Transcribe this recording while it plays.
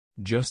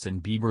Justin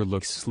Bieber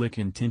looks slick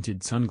in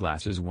tinted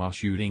sunglasses while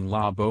shooting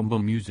La Bomba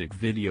music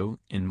video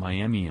in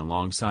Miami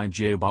alongside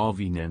J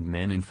Balvin and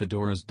men in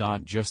fedoras.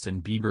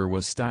 Justin Bieber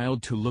was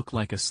styled to look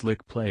like a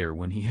slick player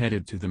when he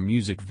headed to the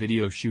music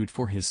video shoot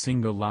for his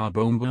single La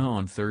Bomba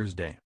on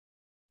Thursday.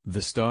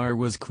 The star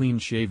was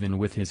clean-shaven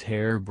with his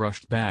hair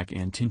brushed back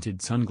and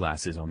tinted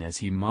sunglasses on as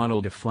he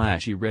modeled a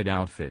flashy red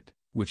outfit,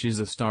 which is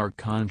a stark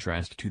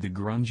contrast to the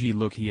grungy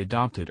look he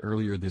adopted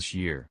earlier this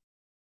year.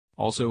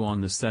 Also on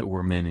the set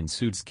were men in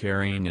suits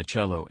carrying a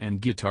cello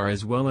and guitar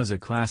as well as a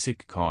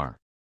classic car.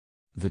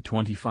 The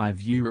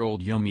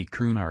 25-year-old Yummy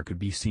crooner could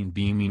be seen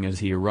beaming as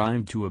he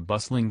arrived to a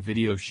bustling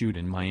video shoot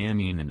in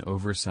Miami in an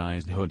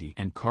oversized hoodie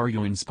and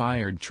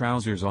cargo-inspired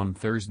trousers on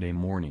Thursday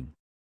morning.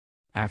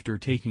 After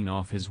taking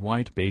off his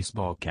white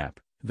baseball cap,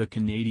 the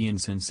Canadian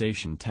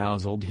sensation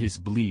tousled his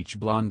bleach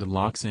blonde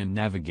locks and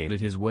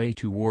navigated his way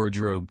to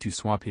wardrobe to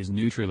swap his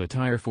neutral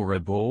attire for a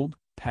bold,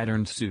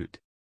 patterned suit.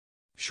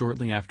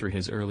 Shortly after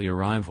his early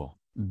arrival,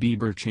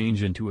 Bieber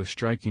changed into a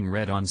striking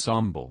red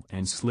ensemble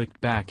and slicked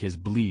back his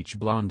bleach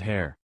blonde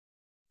hair.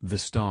 The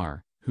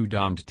star, who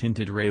donned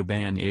tinted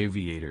Ray-Ban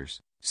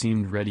aviators,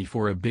 seemed ready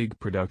for a big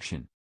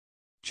production.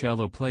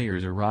 Cello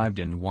players arrived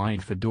in white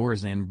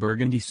fedoras and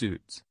burgundy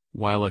suits,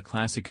 while a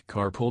classic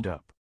car pulled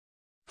up.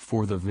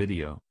 For the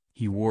video,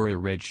 he wore a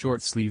red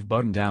short-sleeve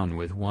button-down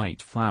with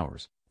white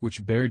flowers,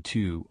 which bared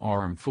 2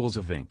 armfuls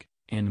of ink,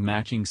 and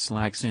matching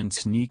slacks and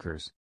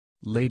sneakers.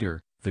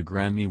 Later, the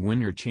Grammy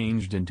winner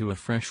changed into a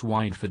fresh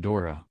white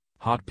fedora,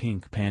 hot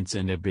pink pants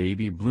and a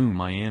baby blue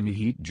Miami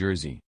Heat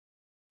jersey.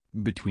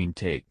 Between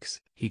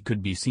takes, he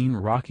could be seen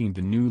rocking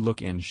the new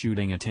look and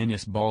shooting a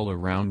tennis ball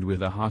around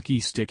with a hockey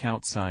stick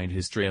outside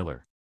his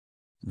trailer.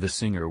 The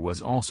singer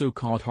was also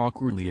caught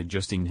awkwardly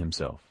adjusting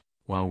himself,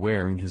 while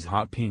wearing his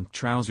hot pink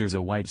trousers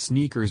and white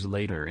sneakers.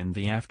 Later in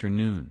the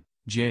afternoon,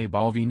 J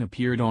Balvin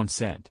appeared on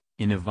set,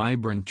 in a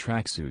vibrant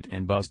tracksuit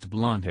and buzzed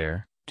blonde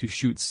hair, to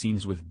shoot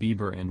scenes with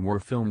Bieber and were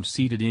filmed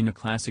seated in a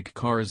classic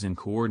cars in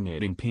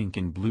coordinating pink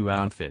and blue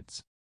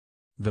outfits.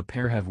 The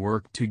pair have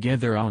worked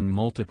together on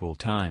multiple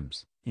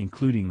times,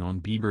 including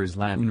on Bieber's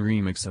Latin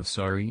remix of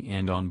Sorry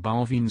and on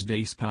Balvin's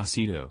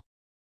Despacito.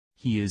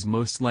 He is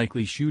most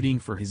likely shooting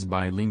for his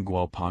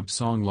bilingual pop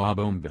song La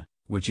Bomba,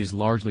 which is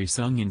largely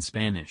sung in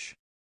Spanish.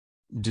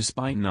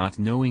 Despite not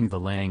knowing the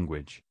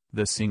language,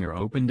 the singer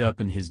opened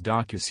up in his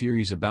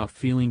docu-series about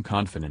feeling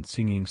confident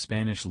singing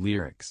Spanish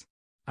lyrics.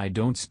 "I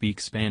don't speak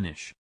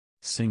Spanish.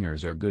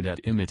 Singers are good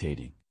at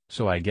imitating,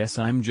 so I guess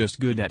I'm just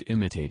good at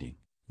imitating,"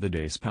 the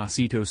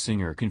Despacito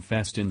singer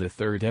confessed in the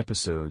 3rd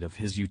episode of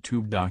his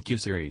YouTube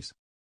docu-series.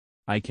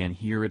 "I can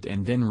hear it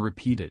and then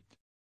repeat it."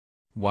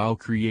 While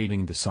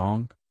creating the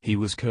song, he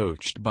was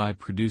coached by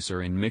producer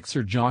and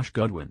mixer Josh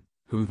Goodwin,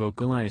 who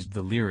vocalized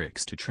the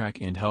lyrics to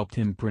track and helped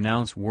him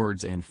pronounce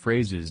words and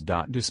phrases.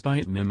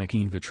 Despite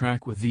mimicking the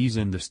track with ease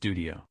in the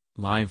studio,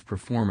 live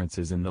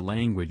performances in the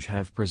language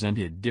have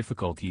presented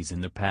difficulties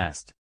in the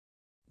past.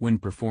 When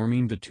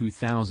performing the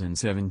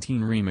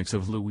 2017 remix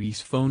of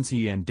Luis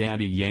Fonsi and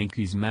Daddy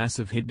Yankee's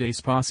massive hit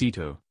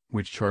Despacito,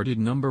 which charted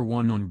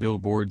 #1 on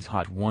Billboard's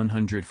Hot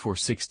 100 for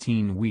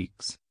 16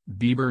 weeks,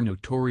 Bieber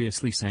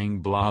notoriously sang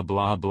blah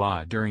blah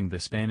blah during the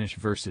Spanish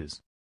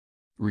verses.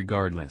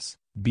 Regardless,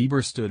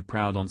 Bieber stood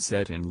proud on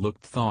set and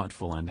looked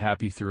thoughtful and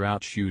happy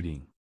throughout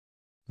shooting.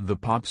 The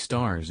pop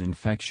star's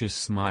infectious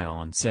smile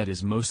on set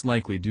is most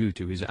likely due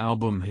to his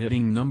album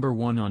hitting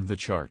 #1 on the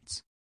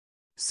charts.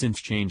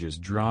 Since Changes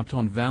dropped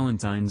on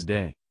Valentine's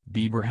Day,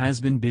 Bieber has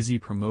been busy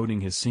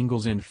promoting his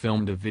singles and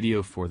filmed a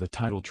video for the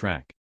title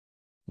track.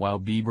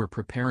 While Bieber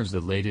prepares the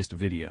latest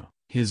video,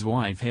 his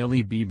wife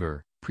Hailey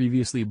Bieber,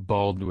 previously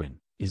Baldwin,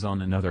 is on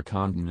another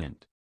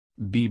continent.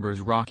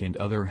 Bieber's rock and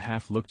other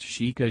half looked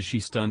chic as she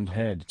stunned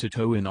head to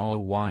toe in all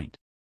white.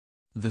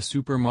 The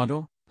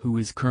supermodel, who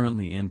is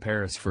currently in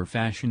Paris for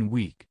Fashion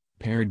Week,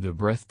 paired the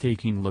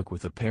breathtaking look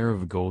with a pair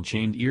of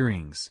gold-chained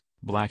earrings,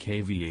 black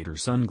aviator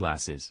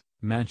sunglasses,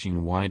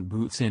 matching white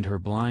boots and her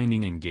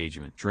blinding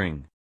engagement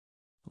ring.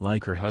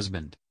 Like her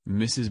husband,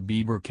 Mrs.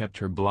 Bieber kept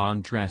her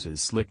blonde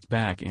tresses slicked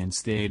back and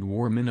stayed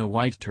warm in a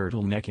white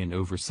turtleneck and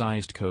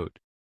oversized coat.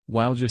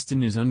 While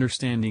Justin is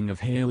understanding of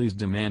Hailey's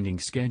demanding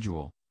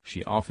schedule,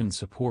 she often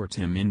supports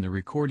him in the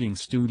recording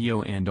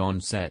studio and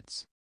on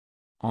sets.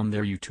 On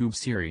their YouTube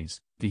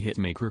series, the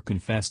hitmaker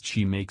confessed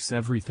she makes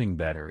everything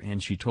better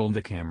and she told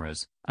the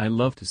cameras, "I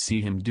love to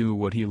see him do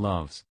what he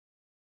loves."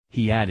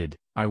 He added,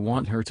 "I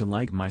want her to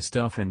like my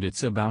stuff and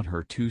it's about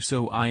her too,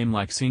 so I am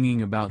like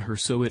singing about her,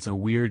 so it's a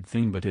weird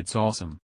thing but it's awesome."